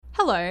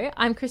Hello,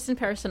 I'm Kristen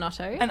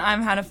Perisonotto. And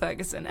I'm Hannah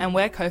Ferguson, and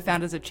we're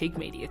co-founders of Cheek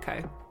Media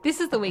Co. This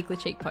is the Weekly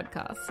Cheek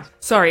podcast.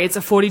 Sorry, it's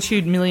a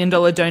 $42 million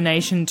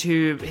donation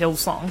to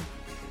Hillsong.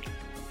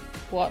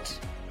 What?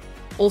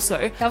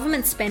 Also,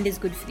 Government spend is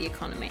good for the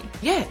economy.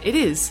 yeah, it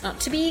is.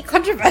 Not to be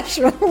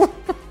controversial.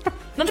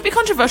 Not to be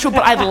controversial,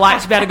 but I'd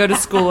like to be able to go to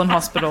school and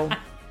hospital.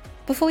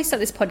 Before we start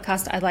this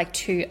podcast, I'd like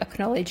to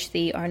acknowledge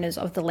the owners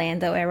of the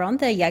land that we're on,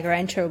 the Yagara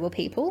and Turrbal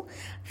people.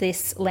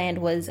 This land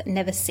was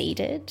never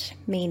ceded,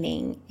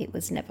 meaning it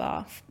was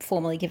never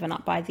formally given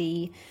up by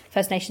the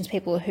First Nations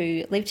people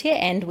who lived here,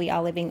 and we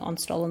are living on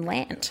stolen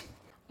land.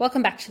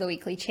 Welcome back to the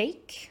Weekly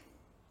Cheek.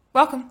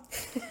 Welcome.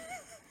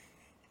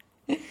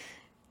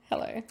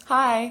 Hello.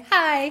 Hi.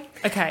 Hi.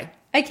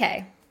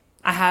 Okay,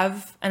 I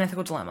have an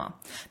ethical dilemma.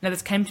 Now,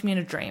 this came to me in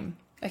a dream,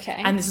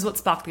 Okay. and this is what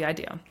sparked the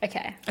idea.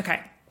 Okay. Okay.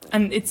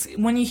 And it's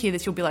when you hear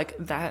this, you'll be like,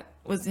 that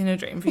was in a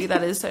dream for you.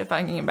 That is so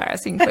fucking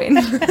embarrassing, Queen.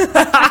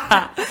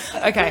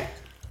 Okay.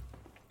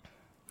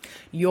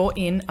 You're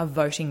in a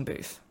voting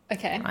booth,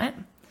 Okay. right?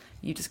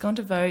 You just gone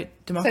to vote. So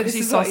Democracy this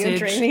is sausage. what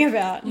you're dreaming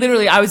about.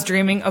 Literally, I was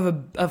dreaming of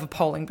a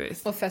polling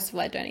booth. Well, first of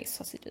all, I don't eat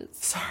sausages,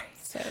 Sorry.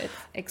 so it's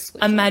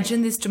exclusive.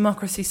 Imagine this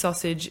democracy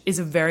sausage is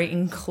a very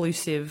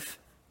inclusive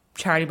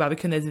charity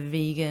barbecue and there's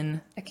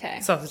vegan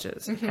Okay.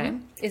 sausages, okay?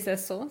 Is there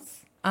sauce?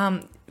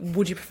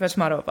 Would you prefer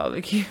tomato or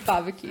barbecue?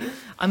 Barbecue.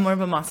 I'm more of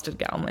a mustard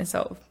gal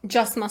myself.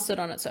 Just mustard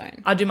on its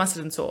own. I do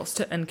mustard and sauce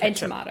and ketchup. And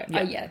tomato.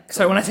 Oh, yeah. Cool.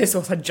 So when I say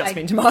sauce, I just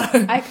mean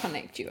tomato.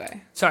 Iconic duo.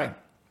 So,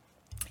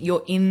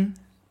 you're in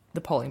the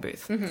polling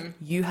booth. Mm-hmm.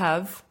 You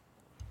have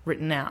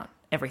written out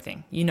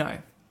everything. You know.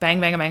 Bang,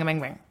 bang, bang,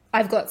 bang, bang.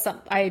 I've got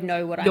some. I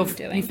know what I'm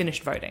doing. You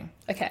finished voting.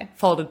 Okay.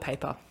 Folded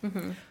paper.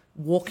 Mm-hmm.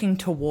 Walking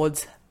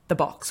towards the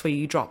box where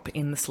you drop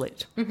in the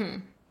slit. Mm-hmm.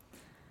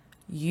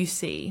 You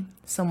see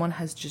someone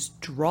has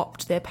just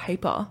dropped their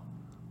paper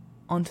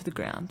onto the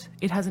ground.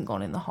 It hasn't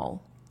gone in the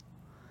hole.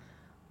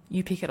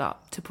 You pick it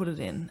up to put it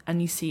in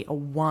and you see a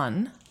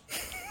 1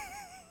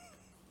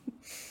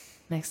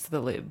 next to the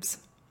libs.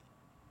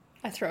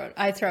 I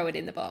throw it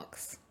in the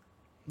box.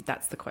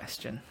 That's the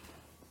question.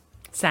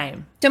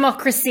 Same.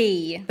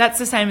 Democracy. That's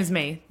the same as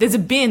me. There's a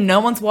bin.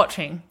 No one's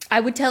watching. I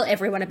would tell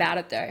everyone about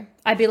it though.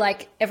 I'd be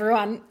like,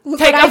 everyone, look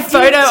Take what a I did.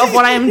 photo of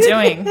what I am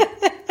doing.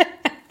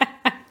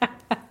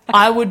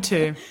 I would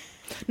too.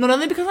 Not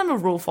only because I'm a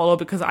rule follower,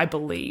 because I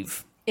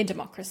believe. In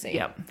democracy.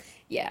 Yep.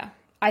 Yeah.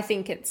 I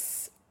think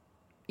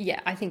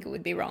it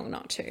would be wrong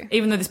not to.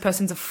 Even though this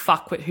person's a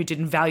fuckwit who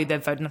didn't value their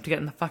vote enough to get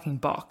in the fucking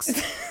box.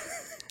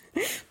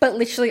 But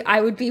literally,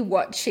 I would be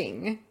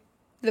watching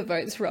the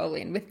votes roll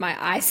in with my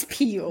eyes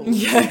peeled.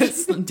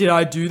 Yes. Did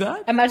I do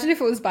that? Imagine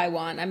if it was by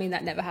one. I mean,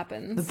 that never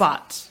happens.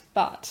 But.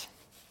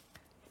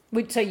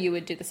 So you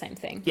would do the same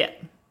thing. Yeah.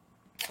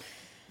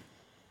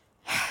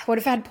 What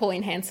if I had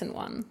Pauline Hanson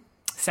won?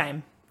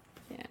 Same.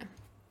 Yeah.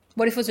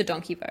 What if it was a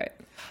donkey vote?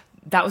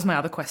 That was my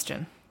other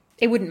question.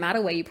 It wouldn't matter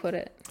where you put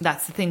it.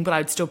 That's the thing, but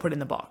I'd still put it in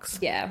the box.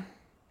 Yeah.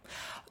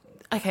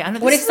 Okay. I know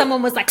What if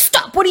someone was like,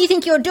 stop, what do you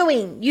think you're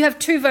doing? You have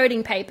 2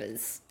 voting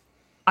papers.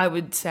 I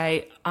would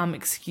say,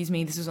 excuse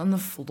me, this is on the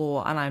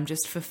floor and I'm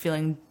just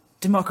fulfilling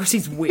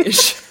democracy's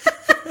wish.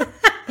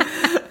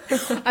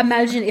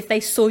 Imagine if they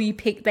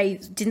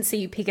didn't see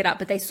you pick it up,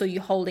 but they saw you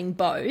holding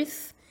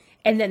both,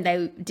 and then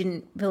they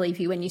didn't believe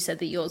you when you said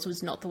that yours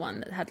was not the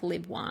one that had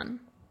lib 1.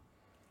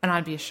 And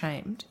I'd be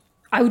ashamed.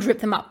 I would rip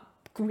them up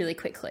really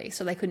quickly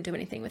so they couldn't do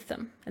anything with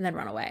them and then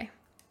run away.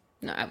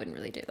 No, I wouldn't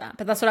really do that.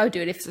 But that's what I would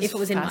do if it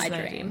was in my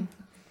dream.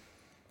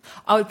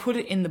 I would put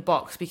it in the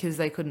box because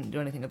they couldn't do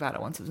anything about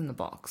it once it was in the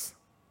box.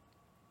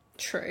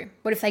 True.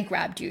 What if they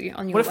grabbed you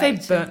on your What if way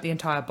they burnt the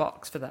entire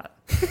box for that?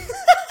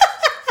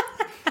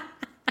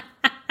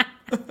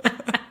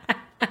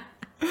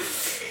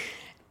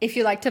 If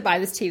you'd like to buy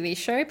this TV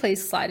show,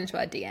 please slide into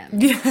our DM.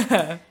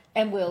 Yeah.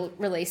 And we'll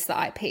release the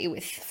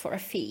IP for a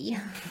fee.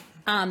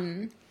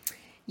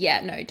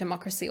 Yeah, no,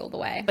 democracy all the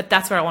way. But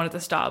that's where I wanted to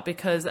start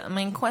because the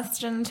main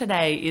question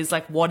today is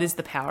like, what is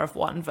the power of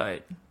one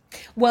vote?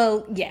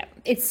 Well, yeah,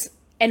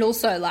 and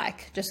also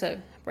like, just a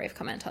brief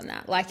comment on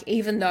that. Like,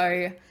 even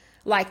though,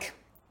 like,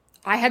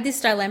 I had this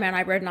dilemma and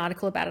I wrote an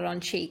article about it on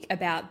Cheek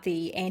about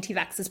the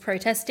anti-vaxxers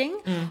protesting.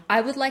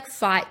 I would like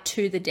fight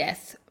to the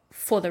death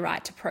for the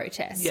right to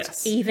protest.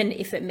 Yes. Even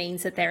if it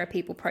means that there are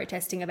people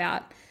protesting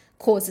about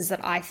causes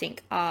that I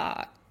think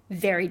are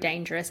very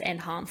dangerous and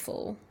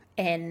harmful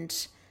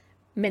and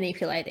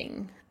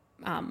manipulating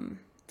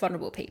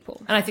vulnerable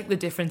people. And I think the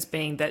difference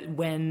being that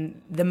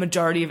when the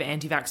majority of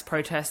anti-vax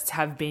protests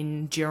have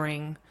been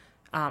during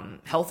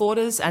health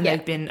orders and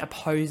they've been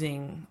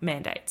opposing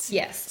mandates.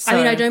 Yes. So, I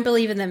mean, I don't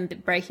believe in them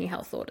breaking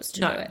health orders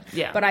to No, do it.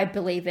 yeah. But I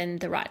believe in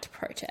the right to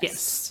protest.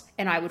 Yes.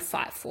 And I would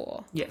fight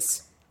for.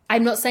 Yes.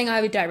 I'm not saying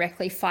I would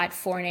directly fight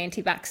for an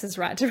anti-vaxxer's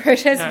right to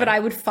protest, No. but I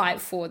would fight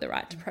for the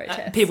right to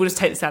protest. People just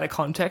take this out of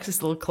context,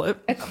 this little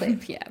clip. A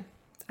clip, yeah.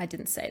 I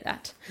didn't say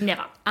that.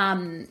 Never.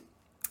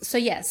 So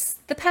yes,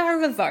 the power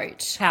of a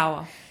vote.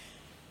 Power.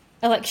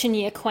 Election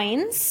year,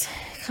 Queens,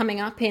 coming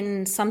up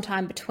in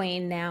sometime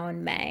between now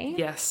and May.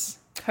 Yes.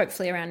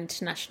 Hopefully around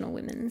International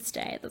Women's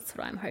Day. That's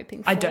what I'm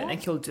hoping for. I don't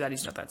think he'll do that.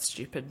 He's not that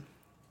stupid.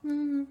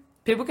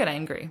 People get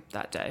angry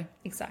that day.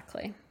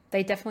 Exactly.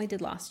 They definitely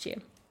did last year.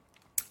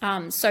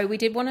 So we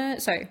did want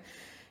to... So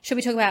should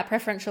we talk about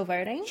preferential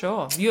voting?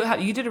 Sure.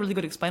 You did a really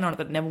good explain on it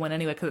that never went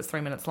anywhere because it's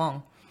 3 minutes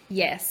long.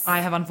 Yes.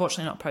 I have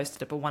unfortunately not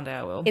posted it, but one day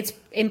I will. It's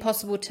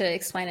impossible to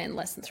explain it in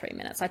less than 3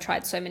 minutes. I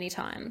tried so many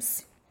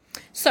times.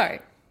 So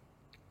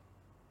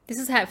this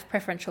is how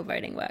preferential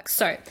voting works.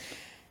 So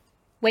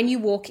when you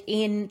walk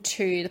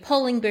into the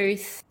polling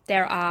booth,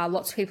 there are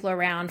lots of people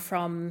around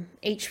from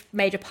each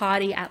major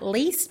party at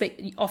least, but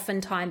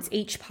oftentimes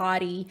each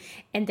party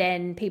and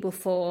then people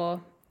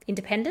for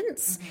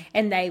independents,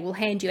 and they will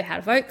hand you a how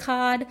to vote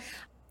card.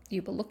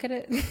 You will look at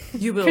it.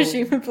 You will.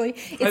 Presumably.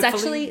 Hopefully. It's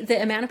actually,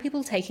 the amount of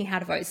people taking how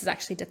to votes is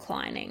actually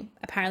declining.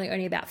 Apparently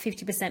only about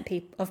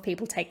 50% of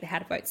people take the how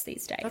to votes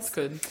these days. That's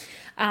good.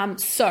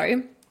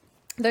 So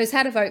those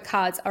how to vote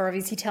cards are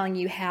obviously telling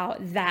you how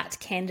that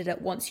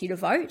candidate wants you to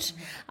vote.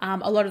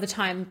 A lot of the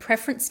time,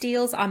 preference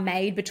deals are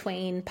made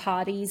between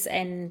parties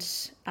and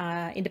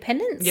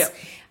independents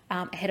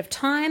ahead of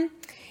time.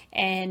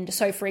 And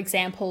so, for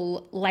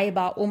example,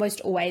 Labor almost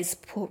always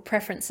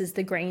preferences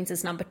the Greens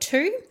as number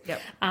 2.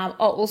 Yep.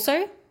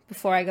 Also,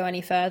 before I go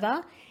any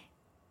further,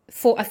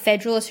 for a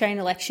federal Australian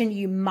election,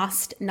 you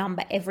must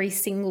number every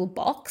single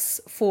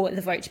box for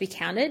the vote to be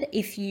counted.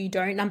 If you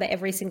don't number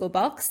every single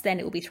box, then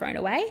it will be thrown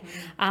away.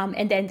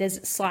 And then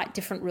there's slight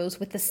different rules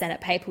with the Senate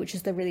paper, which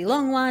is the really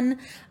long one.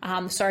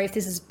 Sorry if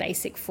this is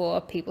basic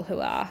for people who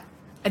are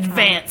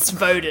advanced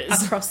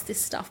voters across this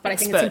stuff, but I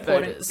think it's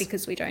important voters.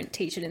 because we don't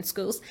teach it in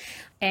schools.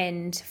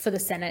 And for the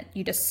Senate,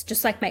 you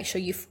just like make sure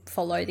you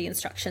follow the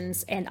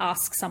instructions and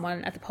ask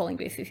someone at the polling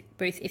booth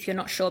if you're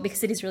not sure,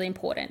 because it is really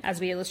important, as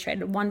we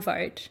illustrated, one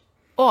vote.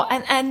 Oh,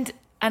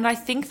 and I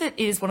think that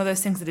is one of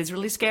those things that is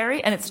really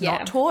scary and it's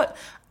not taught.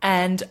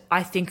 And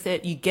I think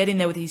that you get in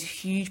there with these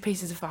huge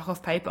pieces of fuck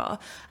off paper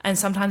and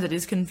sometimes it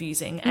is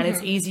confusing and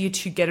it's easier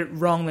to get it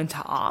wrong than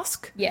to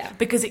ask. Yeah.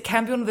 Because it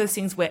can be one of those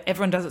things where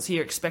everyone does it so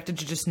you're expected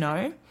to just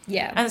know.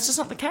 Yeah. And it's just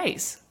not the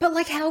case. But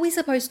like, how are we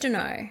supposed to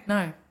know?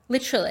 No.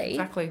 Literally.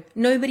 Exactly.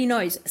 Nobody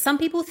knows. Some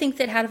people think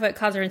that how to vote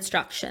cards are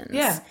instructions.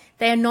 Yeah.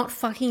 They are not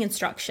fucking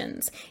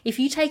instructions. If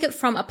you take it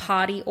from a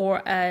party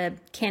or a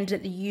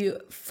candidate that you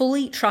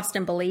fully trust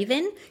and believe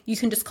in, you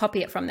can just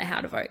copy it from the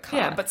how to vote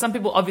card. Yeah, but some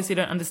people obviously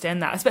don't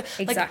understand that.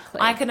 Exactly.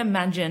 Like, I can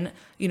imagine,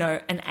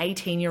 an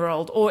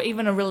 18-year-old or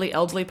even a really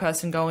elderly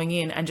person going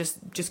in and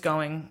just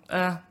going,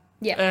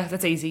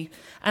 that's easy.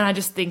 And I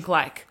just think,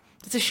 like,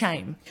 it's a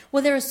shame.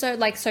 Well, there are so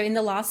in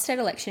the last state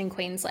election in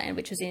Queensland,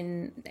 which was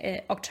in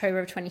October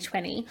of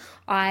 2020,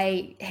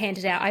 I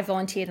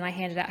volunteered and I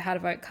handed out how to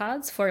vote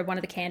cards for one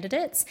of the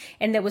candidates.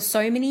 And there were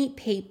so many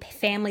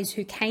families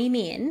who came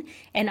in,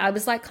 and I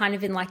was like kind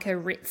of in like a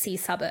ritzy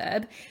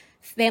suburb,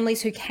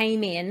 families who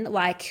came in,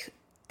 like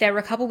there were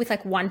a couple with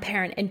like one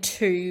parent and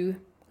two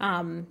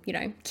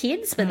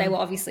kids, but they were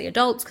obviously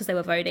adults because they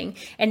were voting,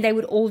 and they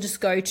would all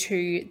just go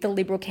to the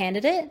Liberal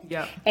candidate.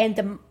 Yeah. And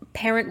the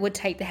parent would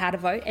take the how to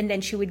vote, and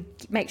then she would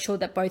make sure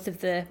that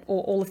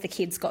all of the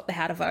kids got the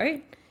how to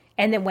vote,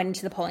 and then went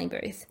into the polling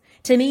booth.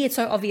 To me, it's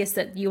so obvious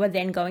that you are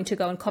then going to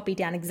go and copy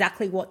down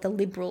exactly what the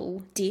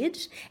Liberal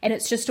did, and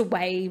it's just a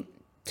way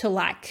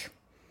to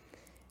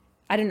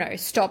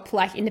stop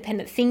like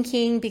independent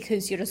thinking,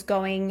 because you're just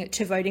going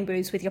to voting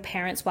booths with your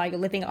parents while you're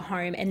living at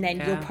home, and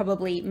then you'll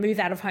probably move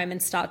out of home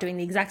and start doing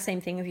the exact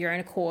same thing of your own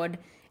accord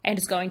and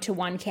just going to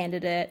one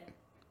candidate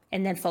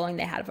and then following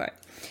their how to vote.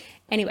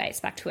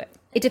 Anyways, back to it.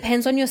 It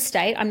depends on your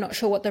state. I'm not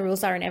sure what the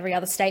rules are in every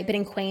other state, but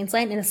in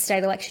Queensland, in a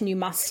state election, you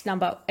must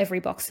number every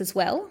box as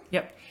well.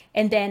 Yep.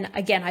 And then,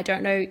 again, I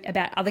don't know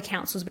about other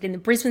councils, but in the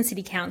Brisbane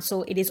City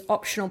Council, it is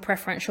optional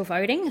preferential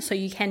voting. So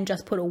you can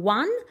just put a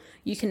 1,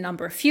 you can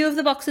number a few of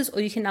the boxes,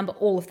 or you can number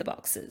all of the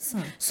boxes.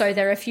 So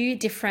there are a few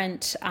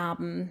different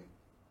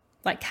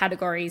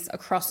categories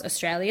across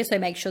Australia. So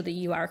make sure that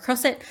you are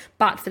across it.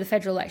 But for the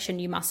federal election,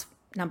 you must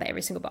number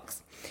every single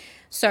box.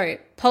 So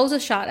polls are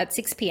shut at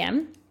 6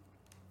 p.m.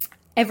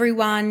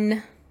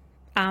 Everyone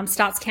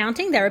starts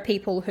counting. There are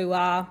people who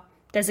are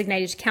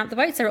designated to count the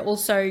votes. There are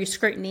also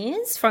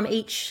scrutineers from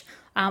each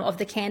of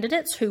the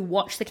candidates who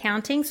watch the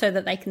counting so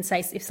that they can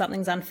say if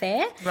something's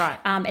unfair. Right.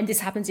 And this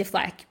happens if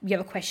you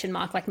have a question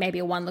mark, like maybe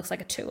a 1 looks like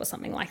a 2 or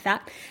something like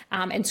that.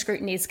 And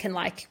scrutineers can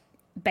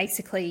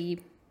basically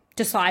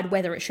decide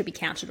whether it should be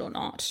counted or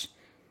not.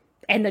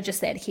 And they're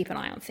just there to keep an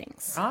eye on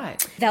things. Right.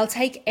 They'll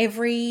take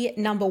every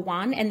number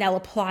 1 and they'll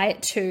apply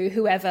it to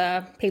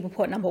whoever people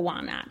put number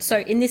 1 at. So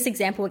in this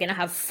example, we're going to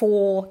have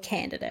 4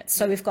 candidates.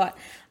 So we've got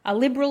a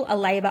Liberal, a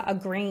Labor, a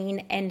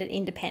Green, and an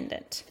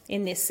Independent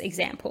in this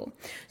example.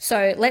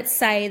 So let's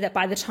say that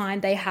by the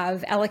time they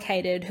have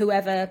allocated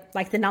whoever,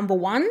 the number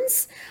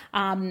 1s,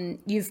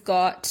 you've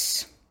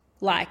got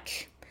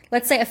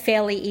let's say a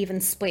fairly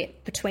even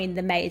split between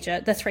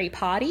the 3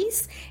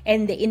 parties,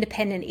 and the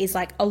Independent is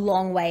a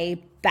long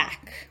way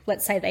back.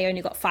 Let's say they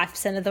only got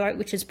 5% of the vote,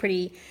 which is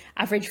pretty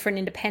average for an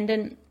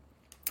independent.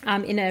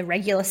 in a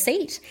regular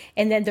seat,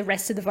 and then the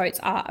rest of the votes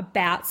are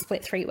about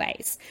split 3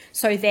 ways.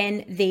 So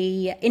then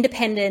the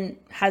independent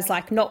has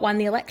like not won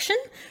the election.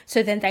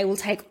 So then they will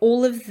take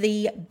all of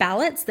the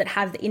ballots that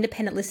have the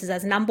independent listed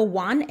as number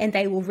 1, and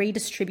they will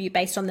redistribute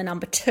based on the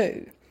number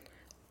 2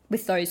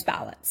 with those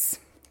ballots.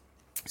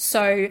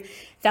 So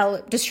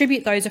they'll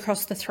distribute those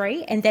across the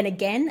 3, and then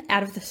again,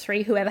 out of the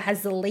 3, whoever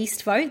has the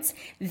least votes,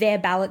 their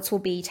ballots will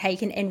be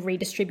taken and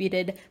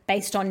redistributed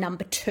based on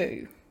number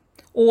 2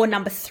 or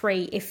number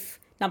 3 if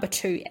number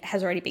 2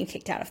 has already been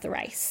kicked out of the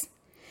race.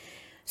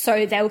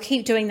 So they will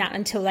keep doing that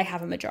until they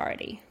have a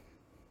majority.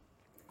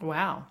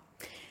 Wow.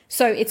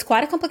 So it's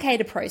quite a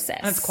complicated process.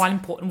 And it's quite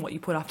important what you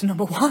put after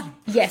number 1.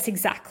 Yes,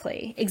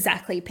 exactly.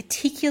 Exactly.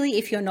 Particularly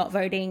if you're not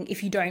voting,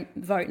 if you don't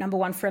vote number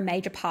 1 for a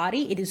major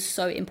party, it is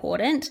so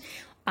important.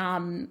 I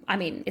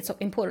mean, it's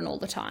important all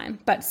the time,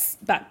 but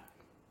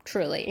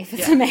truly, if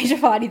it's a major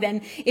party,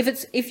 then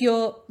if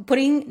you're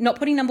not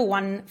putting number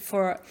 1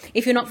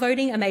 if you're not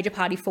voting a major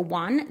party for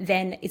 1,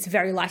 then it's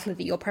very likely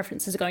that your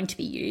preferences are going to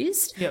be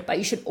used. Yep. But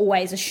you should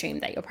always assume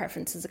that your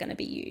preferences are going to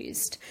be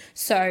used.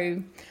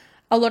 So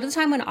a lot of the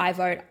time when I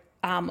vote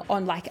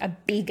on like a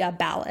bigger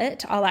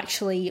ballot, I'll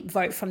actually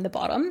vote from the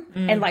bottom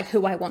and like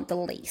who I want the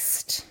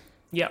least.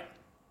 Yep.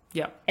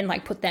 And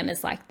like put them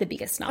as like the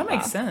biggest number. That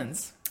makes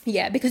sense.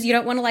 Yeah, because you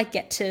don't want to like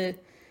get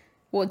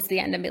towards the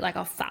end and be like,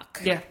 oh,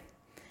 fuck. Yeah.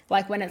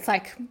 Like when it's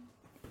like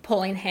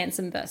Pauline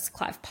Hanson versus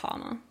Clive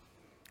Palmer.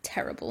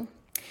 Terrible.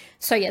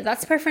 So yeah,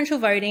 that's preferential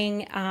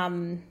voting.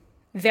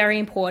 Very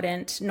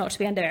important, not to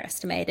be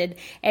underestimated.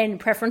 And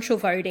preferential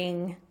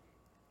voting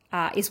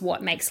is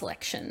what makes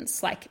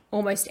elections. Like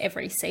almost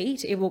every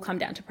seat, it will come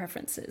down to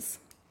preferences.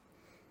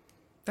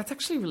 That's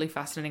actually really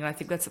fascinating. And I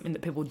think that's something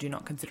that people do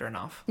not consider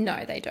enough.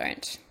 No, they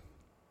don't.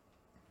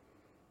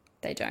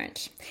 They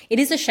don't. It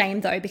is a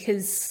shame though,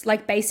 because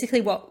like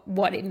basically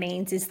what it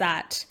means is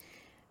that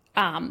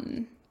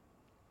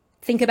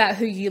think about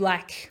who you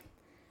like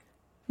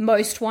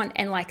most want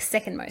and like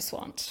second most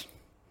want,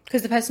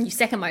 because the person you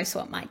second most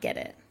want might get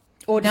it.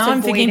 Or just now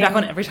I'm thinking back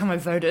on every time I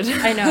voted.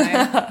 I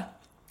know.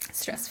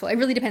 Stressful. It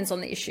really depends on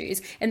the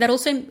issues, and that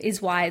also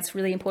is why it's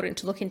really important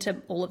to look into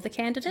all of the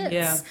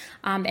candidates,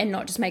 and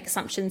not just make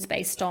assumptions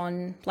based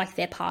on like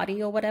their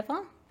party or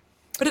whatever.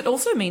 But it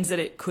also means that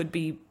it could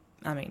be,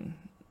 I mean,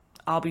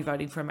 I'll be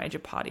voting for a major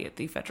party at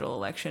the federal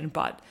election,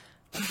 but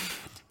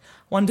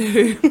wonder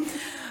who.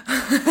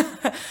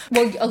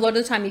 Well, a lot of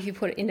the time if you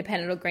put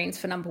independent or Greens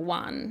for number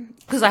 1.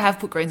 Because I have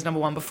put Greens number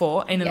 1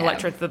 before in an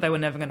electorate that they were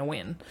never going to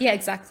win. Yeah,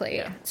 exactly.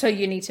 Yeah. So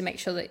you need to make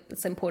sure that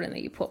it's important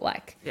that you put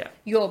like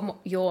your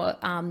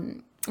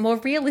more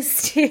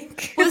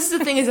realistic. Well, this is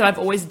the thing, is that I've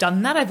always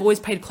done that. I've always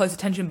paid close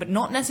attention, but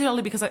not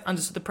necessarily because I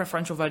understood the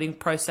preferential voting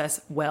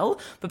process well,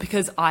 but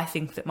because I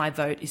think that my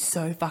vote is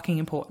so fucking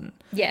important.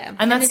 Yeah,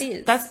 and it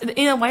is. That's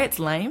in a way it's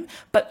lame,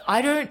 but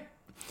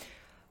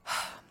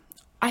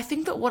I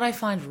think that what I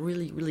find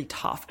really, really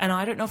tough, and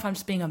I don't know if I'm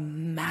just being a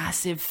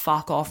massive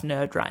fuck off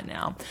nerd right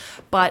now,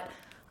 but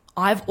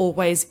I've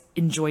always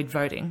enjoyed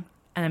voting.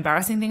 An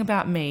embarrassing thing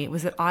about me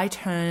was that I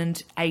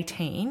turned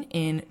 18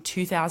 in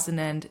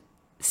 2016.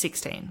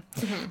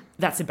 Mm-hmm.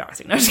 That's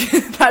embarrassing. No,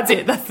 that's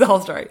it. That's the whole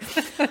story.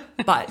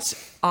 But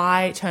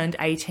I turned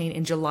 18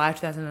 in July of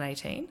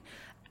 2018.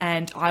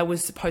 And I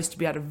was supposed to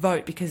be able to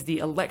vote because the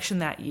election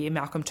that year,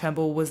 Malcolm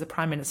Turnbull was the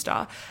Prime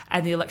Minister,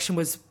 and the election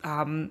was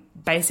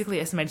basically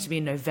estimated to be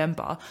in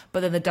November,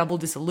 but then the double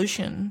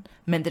dissolution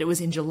meant that it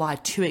was in July,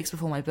 2 weeks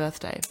before my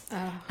birthday.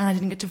 Oh. And I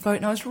didn't get to vote,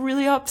 and I was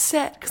really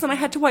upset because then I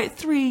had to wait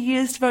 3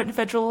 years to vote in a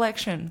federal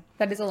election.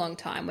 That is a long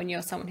time when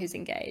you're someone who's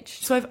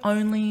engaged. So I've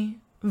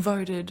only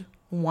voted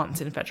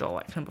once in a federal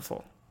election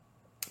before.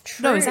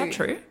 True. No, is that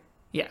true?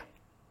 Yeah.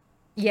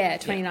 Yeah,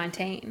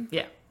 2019.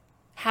 Yeah.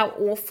 How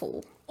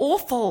awful.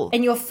 Awful.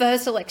 And your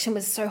first election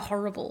was so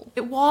horrible.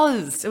 It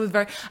was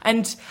very,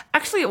 and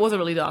actually it was a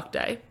really dark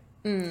day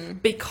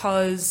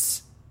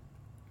because,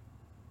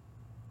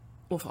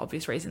 well, for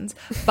obvious reasons,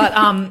 but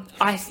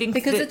I think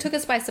because it took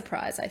us by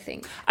surprise, I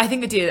think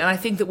it did. And I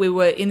think that we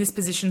were in this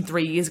position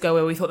 3 years ago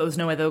where we thought there was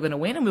no way they were going to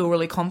win, and we were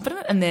really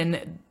confident, and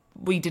then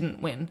we didn't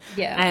win.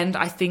 Yeah. And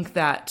I think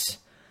that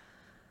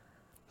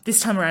this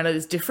time around it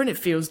is different. It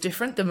feels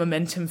different. The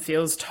momentum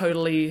feels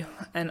totally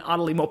and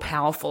utterly more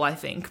powerful, I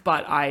think.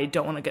 But I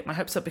don't want to get my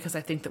hopes up because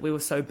I think that we were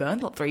so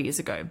burned 3 years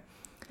ago.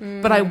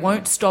 But I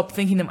won't stop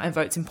thinking that my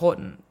vote's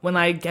important. When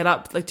I get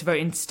up to vote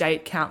in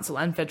state, council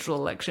and federal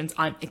elections,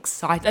 I'm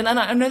excited. And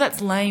I know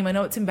that's lame. I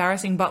know it's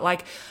embarrassing.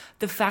 But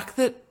the fact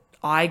that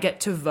I get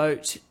to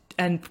vote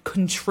and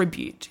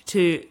contribute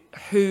to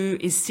who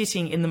is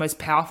sitting in the most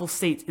powerful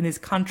seats in this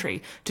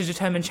country to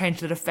determine change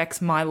that affects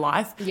my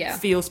life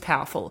feels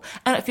powerful.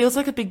 And it feels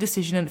like a big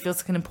decision, and it feels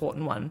like an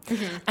important one.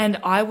 Mm-hmm. And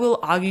I will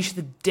argue to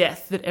the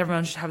death that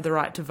everyone should have the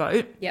right to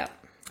vote. Yeah.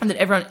 And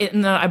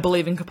that I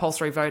believe in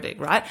compulsory voting,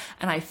 right?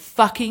 And I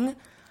fucking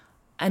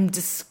am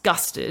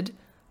disgusted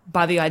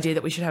by the idea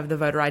that we should have the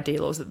voter ID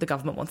laws that the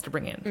government wants to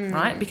bring in,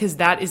 right? Because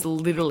that is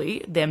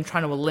literally them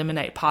trying to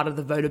eliminate part of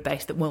the voter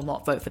base that will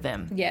not vote for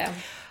them. Yeah.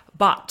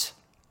 But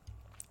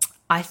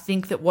I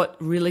think that what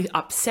really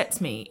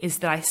upsets me is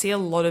that I see a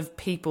lot of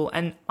people,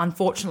 and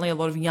unfortunately a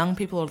lot of young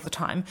people all the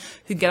time,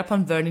 who get up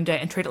on voting day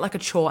and treat it like a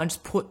chore and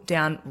just put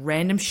down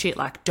random shit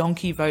like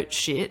donkey vote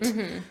shit.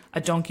 Mm-hmm.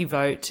 A donkey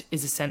vote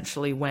is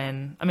essentially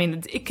when, I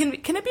mean, can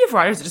it be a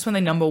variety, or is it just when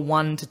they number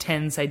 1 to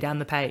 10, say, down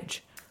the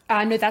page?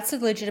 No, that's a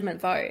legitimate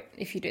vote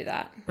if you do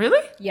that.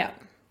 Really? Yeah.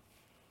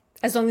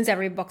 As long as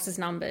every box is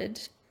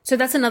numbered. So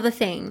that's another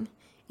thing.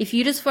 If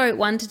you just vote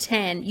 1 to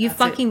 10, you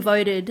fucking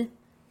voted.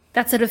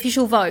 That's an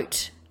official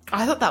vote.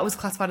 I thought that was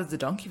classified as a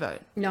donkey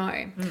vote.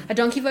 No. A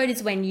donkey vote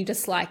is when you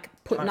just like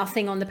put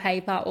nothing on the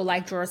paper or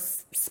like draw a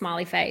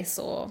smiley face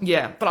or...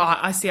 Yeah, but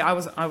I see, I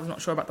was not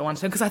sure about the 1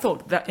 to 10 because I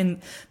thought that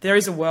there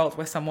is a world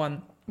where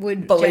someone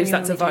would believes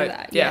that's a vote.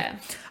 That. Yeah.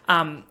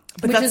 But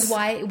which is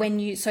why when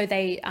you... So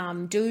they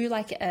do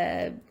like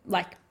a...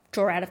 Like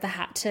draw out of the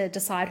hat to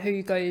decide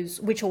who goes...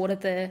 Which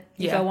order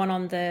you go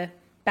on the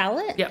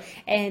ballot. Yeah.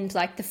 And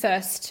like the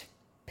first...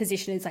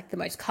 position is like the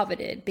most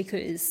coveted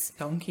because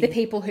donkey. The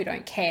people who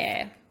don't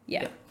care.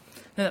 Yeah.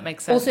 No, that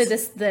makes sense. Also,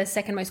 the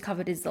second most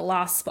covered is the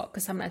last spot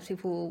because sometimes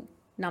people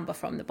number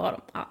from the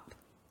bottom up.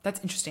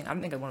 That's interesting. I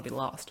don't think I'd want to be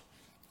last.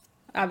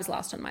 I was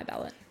last on my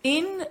ballot.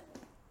 In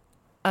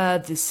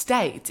the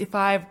States, if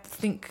I'm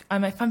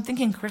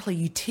thinking correctly,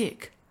 you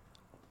tick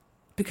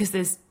because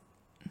there's.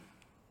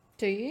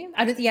 Do you?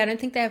 I don't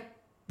think they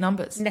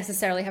numbers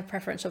necessarily have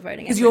preferential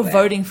voting because you're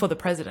voting for the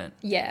president.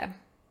 Yeah.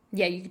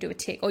 Yeah, you could do a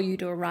tick or you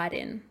do a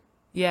write-in.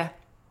 Yeah.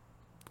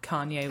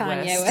 Kanye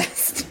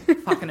West.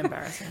 Fucking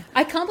embarrassing.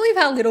 I can't believe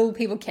how little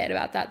people cared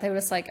about that. They were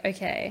just like,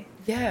 okay.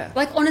 Yeah.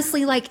 Like,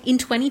 honestly, like, in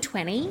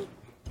 2020,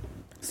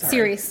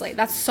 seriously,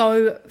 that's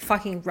so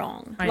fucking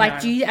wrong. I like, know.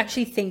 do you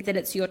actually think that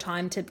it's your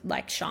time to,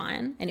 like,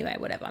 shine? Anyway,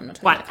 whatever. I'm not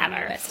talking about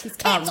Kanye West. He's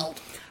cancelled.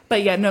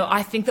 But yeah, no,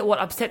 I think that what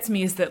upsets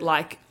me is that,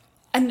 like,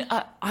 and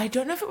I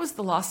don't know if it was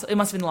it must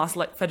have been the last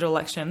federal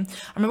election.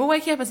 I remember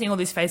waking up and seeing all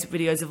these Facebook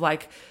videos of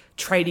like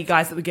tradie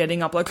guys that were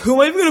getting up like, who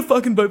am I even going to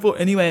fucking vote for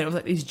anyway? And it was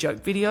like these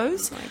joke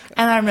videos. Oh,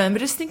 and I remember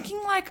just thinking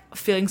like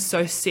feeling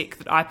so sick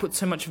that I put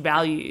so much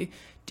value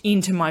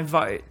into my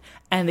vote.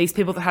 And these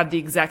people that had the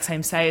exact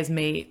same say as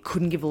me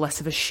couldn't give less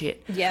of a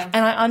shit. Yeah.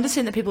 And I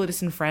understand that people are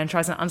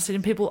disenfranchised and I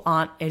understand people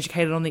aren't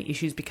educated on the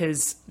issues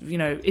because, you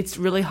know, it's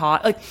really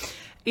hard. Like,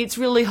 it's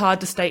really hard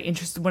to stay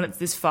interested when it's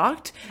this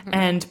fucked. Mm-hmm.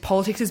 And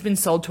politics has been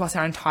sold to us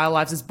our entire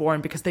lives as boring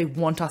because they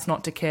want us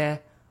not to care.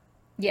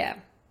 Yeah.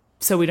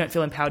 So we don't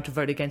feel empowered to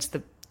vote against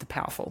the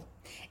powerful.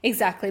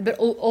 Exactly. But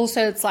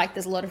also it's like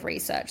there's a lot of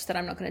research that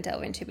I'm not going to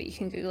delve into, but you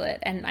can Google it.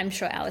 And I'm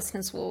sure our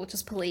listeners will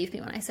just believe me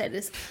when I say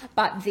this.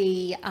 But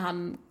the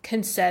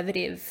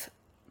conservative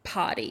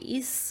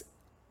parties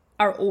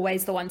are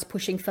always the ones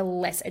pushing for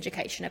less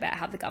education about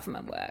how the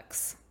government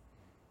works.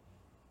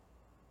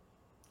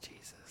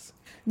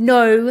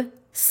 No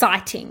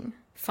citing.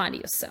 Find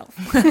it yourself.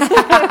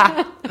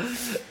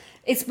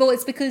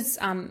 It's because,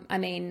 I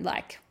mean,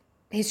 like,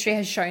 history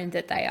has shown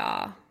that they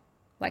are,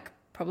 like,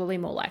 probably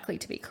more likely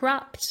to be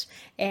corrupt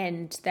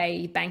and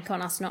they bank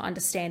on us not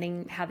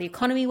understanding how the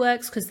economy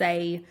works because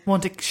they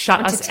want to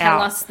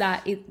tell us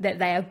that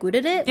they are good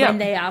at it when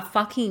they are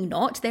fucking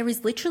not. There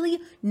is literally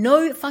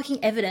no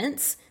fucking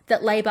evidence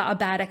that Labor are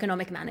bad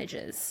economic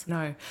managers.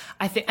 No.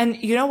 I think, and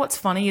you know what's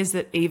funny is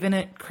that even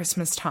at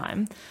Christmas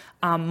time,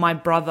 my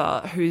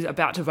brother, who's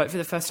about to vote for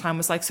the first time,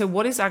 was like, so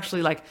what is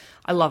actually like,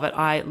 I love it.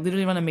 I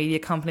literally run a media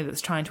company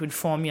that's trying to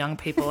inform young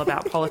people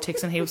about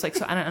politics. And he was like,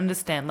 so I don't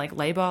understand, like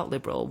Labor,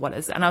 Liberal, what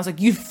is it? And I was like,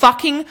 you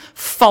fucking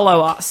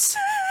follow us.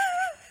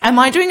 Am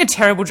I doing a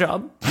terrible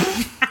job?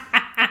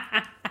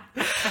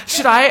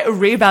 Should I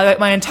reevaluate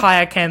my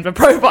entire Canva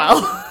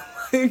profile?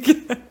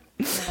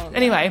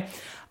 Anyway,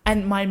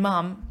 and my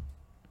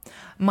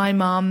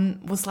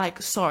mum was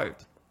like, so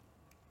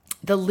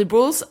the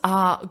Liberals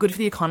are good for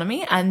the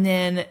economy and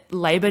then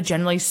Labor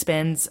generally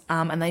spends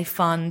and they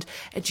fund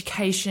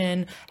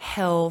education,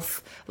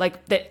 health,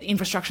 like the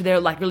infrastructure. They're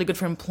like really good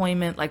for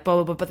employment, like blah,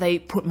 blah, blah, but they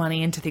put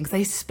money into things.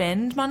 They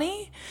spend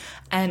money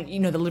and, you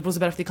know, the Liberals are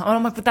better for the economy.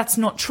 I'm like, but that's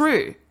not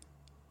true.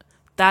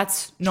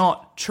 That's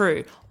not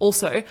true.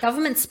 Also,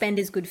 government spend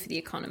is good for the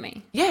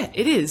economy. Yeah,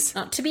 it is.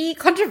 Not to be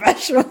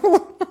controversial.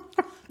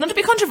 Not to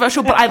be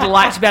controversial, but I'd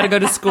like to be able to go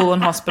to school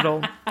and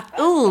hospital.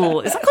 Ooh,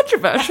 is that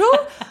controversial?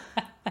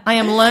 I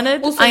am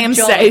learned. Also, I am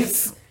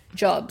safe.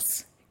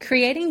 Jobs.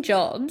 Creating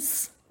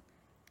jobs.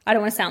 I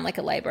don't want to sound like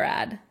a Labor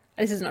ad.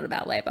 This is not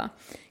about Labor.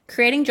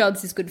 Creating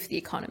jobs is good for the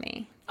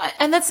economy.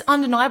 And that's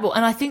undeniable.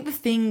 And I think the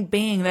thing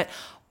being that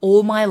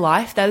all my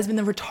life, that has been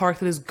the rhetoric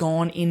that has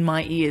gone in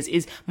my ears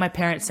is my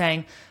parents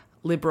saying,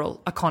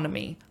 Liberal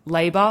economy,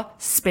 Labor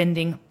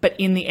spending, but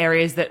in the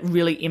areas that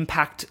really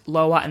impact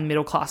lower and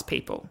middle class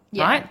people,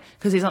 right?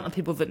 Because these aren't the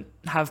people that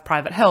have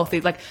private health.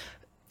 They're like,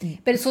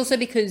 but it's also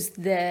because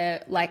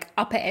the like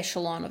upper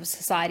echelon of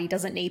society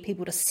doesn't need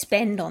people to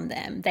spend on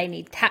them. They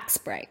need tax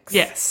breaks.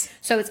 Yes.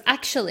 So it's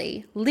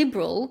actually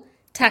Liberal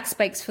tax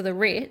breaks for the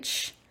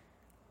rich,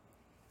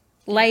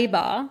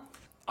 Labor.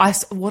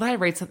 What I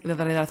read something the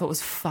other day that I thought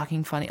was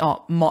fucking funny.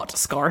 Oh, Mott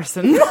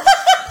Scorison.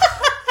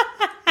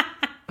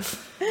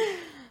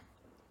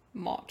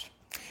 Mott.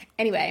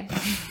 Anyway,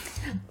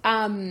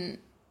 oh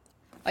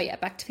yeah,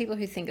 back to people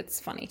who think it's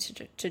funny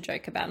to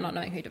joke about not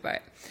knowing who to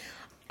vote.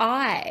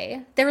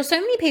 There are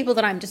so many people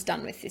that I'm just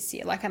done with this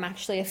year. Like, I'm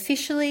actually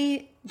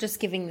officially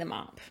just giving them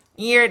up.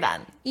 You're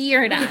done.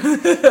 You're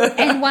done.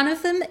 And one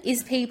of them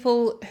is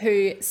people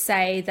who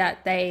say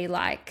that they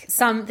like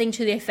something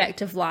to the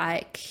effect of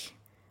like,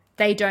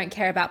 they don't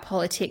care about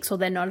politics, or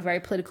they're not a very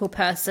political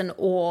person,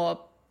 or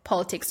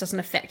politics doesn't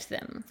affect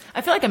them. I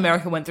feel like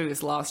America went through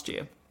this last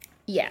year.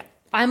 Yeah.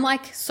 I'm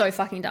like so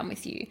fucking done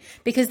with you,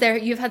 because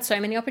you've had so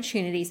many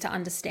opportunities to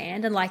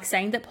understand, and like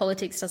saying that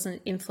politics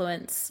doesn't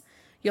influence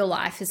your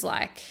life is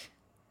like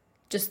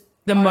just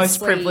the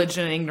most privileged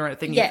and ignorant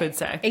thing you could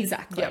say.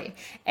 Exactly. Yep.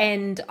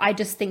 And I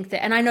just think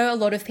that, and I know a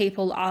lot of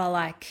people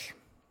are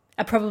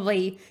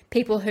probably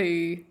people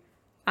who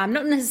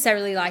not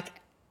necessarily like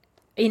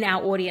in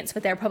our audience,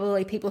 but there are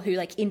probably people who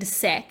like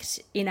intersect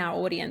in our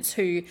audience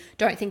who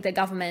don't think that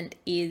government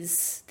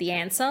is the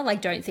answer.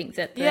 Like, don't think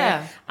that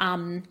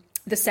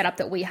the setup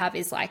that we have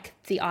is like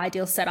the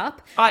ideal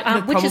setup,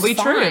 which is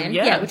fine.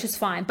 Yeah, which is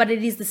fine. But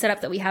it is the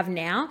setup that we have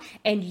now.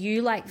 And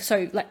you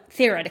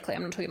theoretically,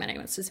 I'm not talking about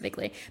anyone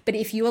specifically, but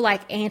if you are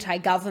like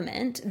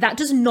anti-government, that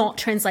does not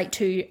translate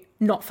to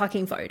not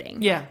fucking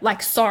voting. Yeah.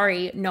 Like,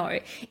 sorry, no.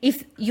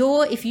 If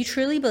you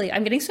truly believe,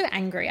 I'm getting so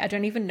angry. I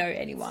don't even know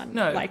anyone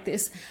like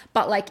this.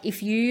 But like,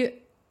 if you're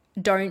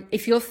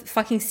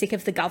fucking sick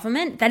of the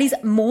government, that is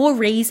more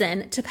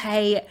reason to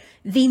pay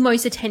the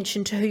most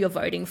attention to who you're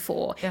voting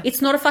for. Yeah.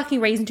 It's not a fucking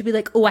reason to be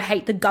like, oh, I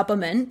hate the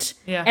government.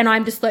 Yeah. And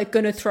I'm just like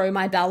going to throw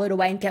my ballot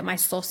away and get my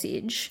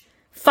sausage.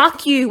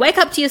 Fuck you. Wake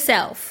up to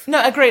yourself.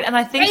 No, agreed. And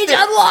I think rage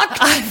unlocked.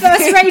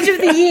 First rage of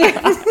the year.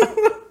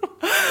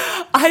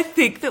 I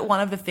think that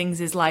one of the things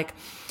is like,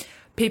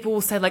 people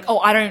will say like, oh,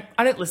 I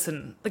don't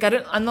listen. Like,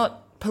 I'm not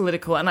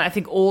political, and I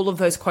think all of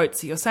those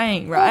quotes that you're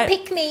saying, right? Oh,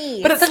 pick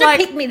me. But it's like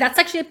a pick me. That's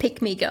actually a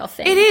pick me girl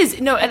thing. It is.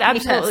 No, it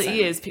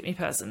absolutely is pick me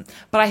person.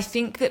 But I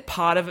think that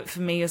part of it for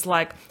me is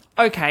like,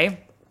 okay,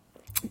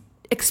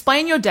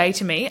 explain your day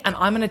to me, and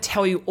I'm going to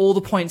tell you all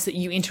the points that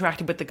you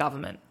interacted with the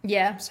government.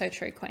 Yeah, so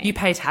true, Queen. You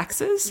pay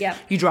taxes. Yeah.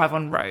 You drive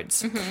on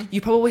roads. Mm-hmm.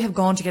 You probably have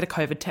gone to get a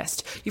COVID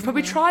test. You've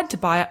probably tried to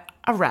buy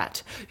a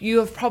rat. You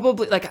have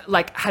probably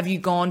have you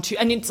gone to,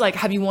 and it's like,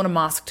 have you worn a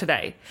mask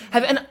today?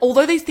 And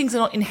although these things are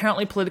not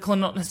inherently political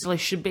and not necessarily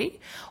should be,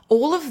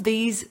 all of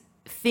these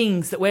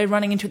things that we're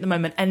running into at the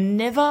moment, and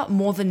never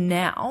more than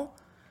now.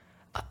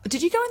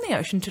 Did you go in the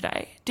ocean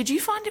today? Did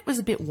you find it was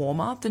a bit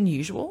warmer than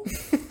usual?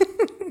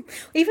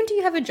 Even do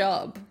you have a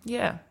job?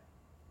 Yeah.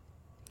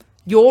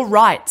 Your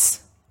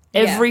rights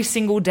every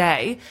single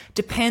day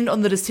depend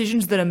on the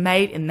decisions that are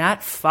made in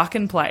that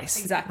fucking place.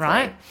 Exactly.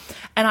 Right?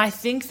 And I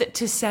think that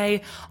to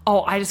say,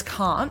 oh, I just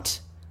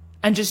can't,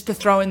 and just to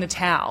throw in the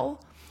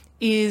towel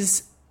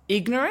is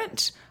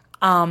ignorant.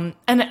 And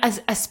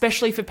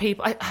especially for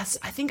people, I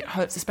think it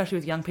hurts, especially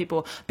with young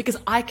people, because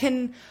I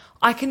can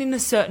in a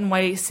certain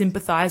way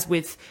sympathize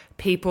with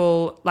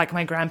people like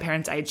my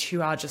grandparents' age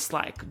who are just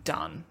like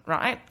done,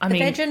 right? But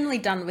they're generally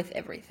done with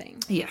everything.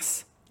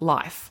 Yes.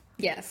 Life.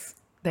 Yes.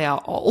 They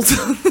are old.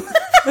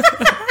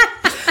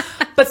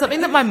 But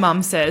something that my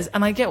mum says,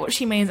 and I get what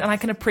she means, and I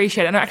can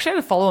appreciate it. And I actually had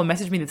a follower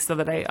message me this the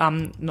other day.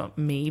 Not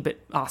me, but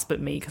us,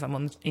 but me, because I'm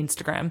on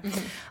Instagram.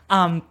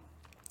 Mm-hmm.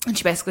 And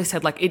she basically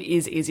said, like, it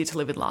is easier to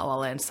live in La La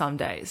Land some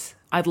days.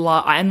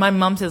 And my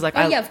mum says, like,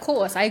 yeah, of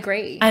course, I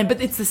agree. But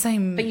it's the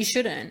same. But you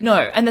shouldn't. No,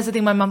 and that's the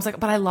thing. My mum's like,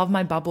 but I love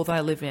my bubble that I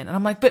live in, and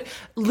I'm like, but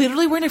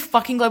literally, we're in a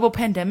fucking global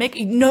pandemic.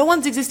 No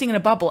one's existing in a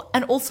bubble.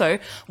 And also,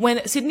 when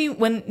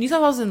New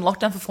South Wales was in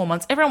lockdown for 4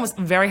 months, everyone was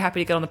very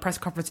happy to get on the press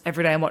conference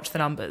every day and watch the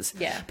numbers.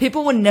 Yeah,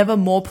 people were never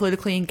more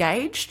politically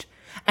engaged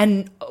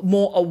and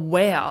more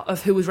aware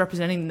of who was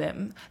representing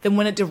them than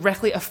when it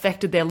directly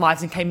affected their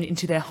lives and came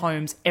into their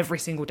homes every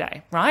single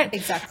day, right?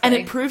 Exactly. And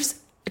it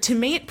proves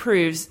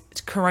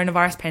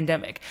coronavirus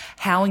pandemic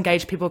how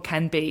engaged people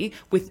can be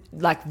with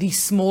like the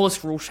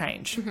smallest rule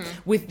change,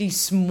 with the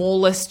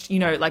smallest,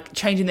 like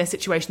change in their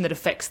situation that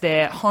affects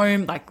their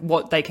home, like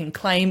what they can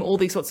claim, all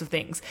these sorts of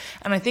things.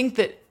 And I think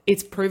that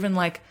it's proven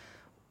like,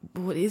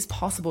 well, it is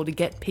possible to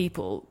get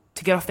people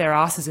to get off their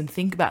asses and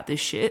think about this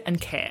shit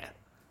and care.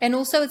 And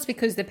also it's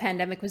because the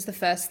pandemic was the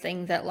first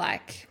thing that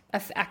like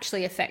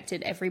actually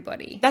affected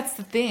everybody. That's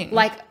the thing.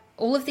 Like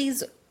all of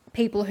these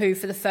people who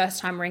for the first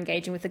time were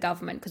engaging with the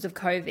government because of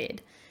COVID,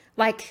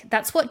 like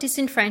that's what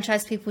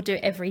disenfranchised people do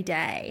every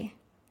day.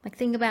 Like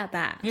think about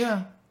that.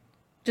 Yeah.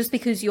 Just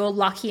because you're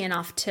lucky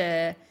enough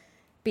to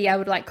be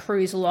able to like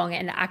cruise along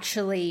and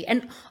actually,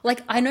 and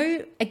like I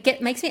know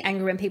it makes me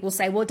angry when people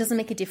say, well, it doesn't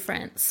make a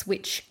difference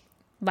which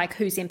like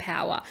who's in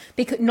power,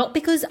 not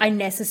because I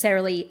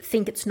necessarily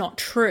think it's not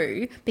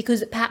true,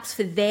 because perhaps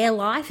for their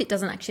life it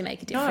doesn't actually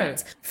make a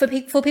difference. No.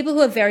 For people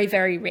who are very,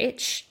 very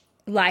rich,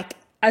 like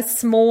a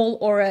small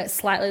or a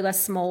slightly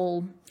less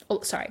small,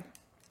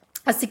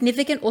 a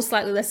significant or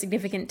slightly less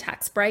significant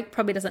tax break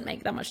probably doesn't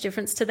make that much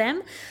difference to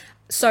them.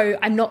 So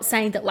I'm not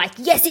saying that like,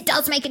 yes, it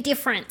does make a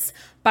difference,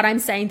 but I'm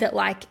saying that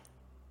like,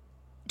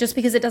 just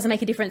because it doesn't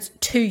make a difference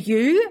to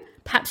you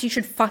perhaps you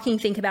should fucking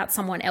think about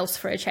someone else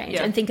for a change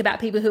Yeah. and think about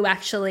people who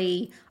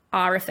actually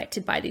are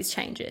affected by these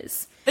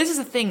changes. This is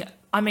the thing.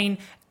 I mean,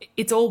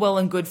 it's all well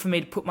and good for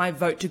me to put my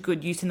vote to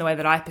good use in the way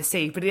that I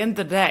perceive, but at the end of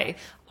the day,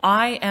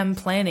 I am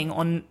planning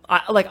on,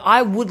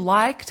 I would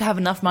like to have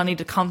enough money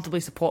to comfortably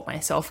support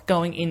myself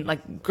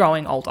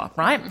growing older,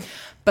 right?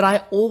 But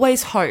I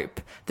always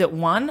hope that,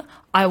 one,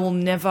 I will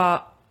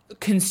never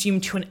consume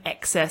to an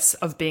excess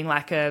of being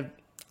like a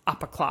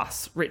upper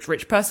class,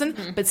 rich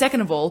person. But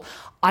second of all,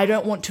 I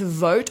don't want to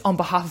vote on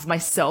behalf of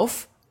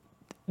myself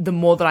the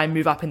more that I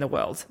move up in the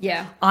world.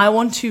 Yeah. I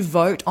want to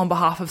vote on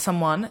behalf of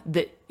someone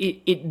that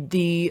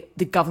the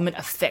government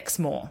affects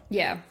more.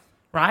 Yeah.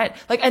 Right?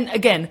 And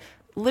again,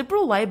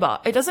 Liberal Labor,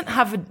 it doesn't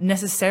have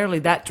necessarily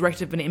that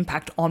direct of an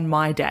impact on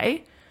my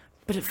day,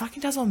 but it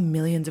fucking does on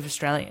millions of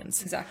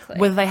Australians. Exactly.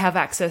 Whether they have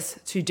access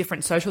to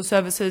different social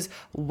services,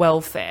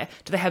 welfare,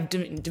 do they have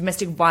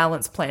domestic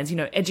violence plans,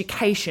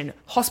 education,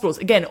 hospitals.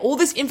 Again, all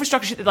this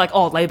infrastructure shit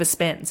that Labor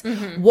spends.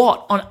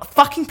 What? On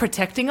fucking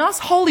protecting us?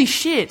 Holy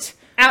shit.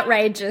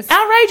 Outrageous.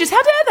 Outrageous.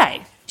 How dare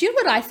they? Do you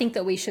know what I think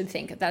that we should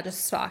think? That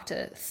just sparked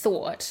a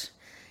thought.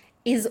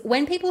 Is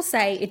when people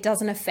say it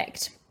doesn't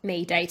affect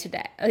me day to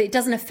day, it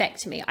doesn't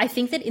affect me. I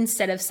think that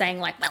instead of saying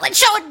well, it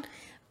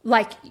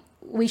should,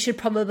 we should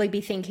probably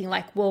be thinking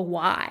well,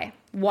 why?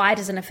 Why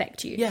does it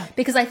affect you? Yeah.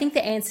 Because I think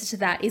the answer to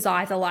that is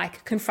either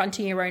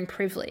confronting your own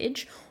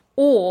privilege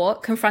or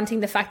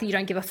confronting the fact that you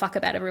don't give a fuck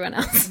about everyone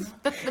else.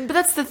 But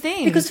that's the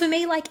thing. Because for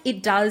me,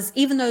 it does,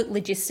 even though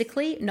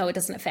logistically, no, it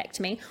doesn't affect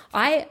me.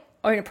 I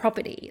own a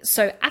property.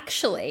 So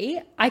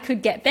actually, I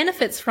could get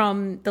benefits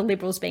from the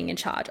Liberals being in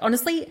charge.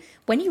 Honestly,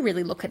 when you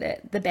really look at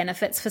it, the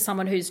benefits for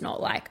someone who's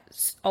not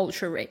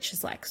ultra rich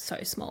is so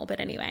small. But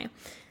anyway,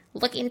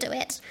 look into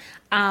it.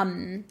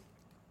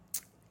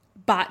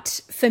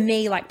 But for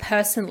me,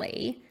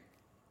 personally,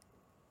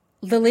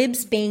 the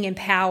Libs being in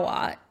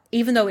power,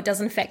 even though it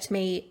doesn't affect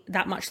me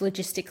that much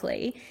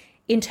logistically,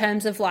 in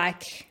terms of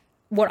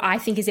what I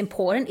think is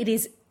important,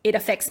 it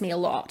affects me a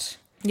lot.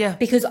 Yeah.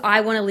 Because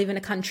I want to live in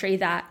a country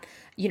that,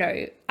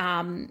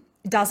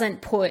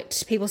 doesn't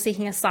put people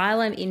seeking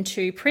asylum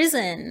into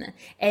prison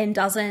and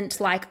doesn't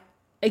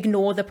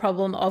ignore the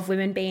problem of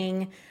women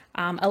being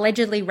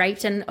allegedly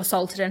raped and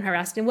assaulted and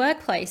harassed in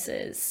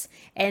workplaces,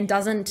 and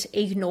doesn't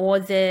ignore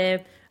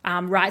the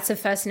rights of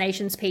First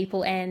Nations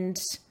people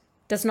and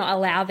does not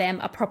allow them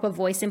a proper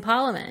voice in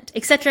Parliament,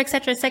 etc.,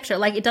 etc., etc.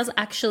 It does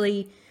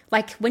actually,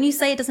 when you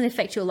say it doesn't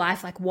affect your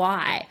life,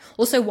 why?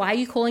 Also, why are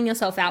you calling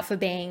yourself out for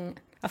being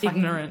a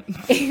fucking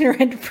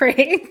ignorant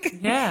prick?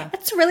 Yeah.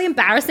 That's really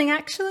embarrassing,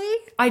 actually.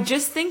 I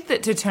just think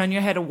that to turn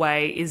your head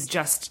away is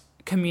just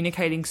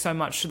communicating so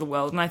much to the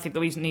world, and I think that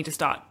we need to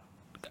start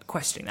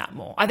questioning that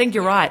more. I think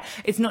you're right.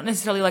 It's not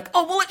necessarily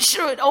it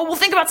should. Oh, we'll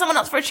think about someone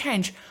else for a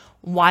change.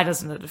 Why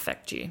doesn't it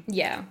affect you?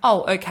 Yeah.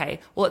 Oh, okay.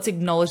 Well, let's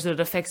acknowledge that it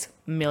affects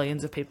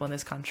millions of people in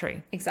this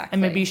country. Exactly.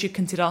 And maybe you should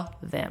consider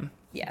them.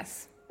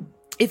 Yes.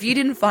 If you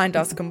didn't find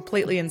us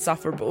completely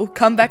insufferable,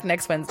 come back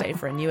next Wednesday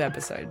for a new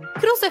episode. You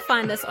could also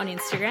find us on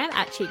Instagram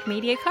at Cheek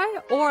Media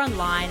Co. or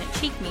online at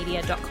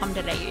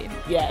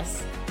cheekmedia.com.au.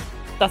 Yes.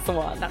 That's the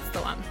one. That's the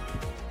one.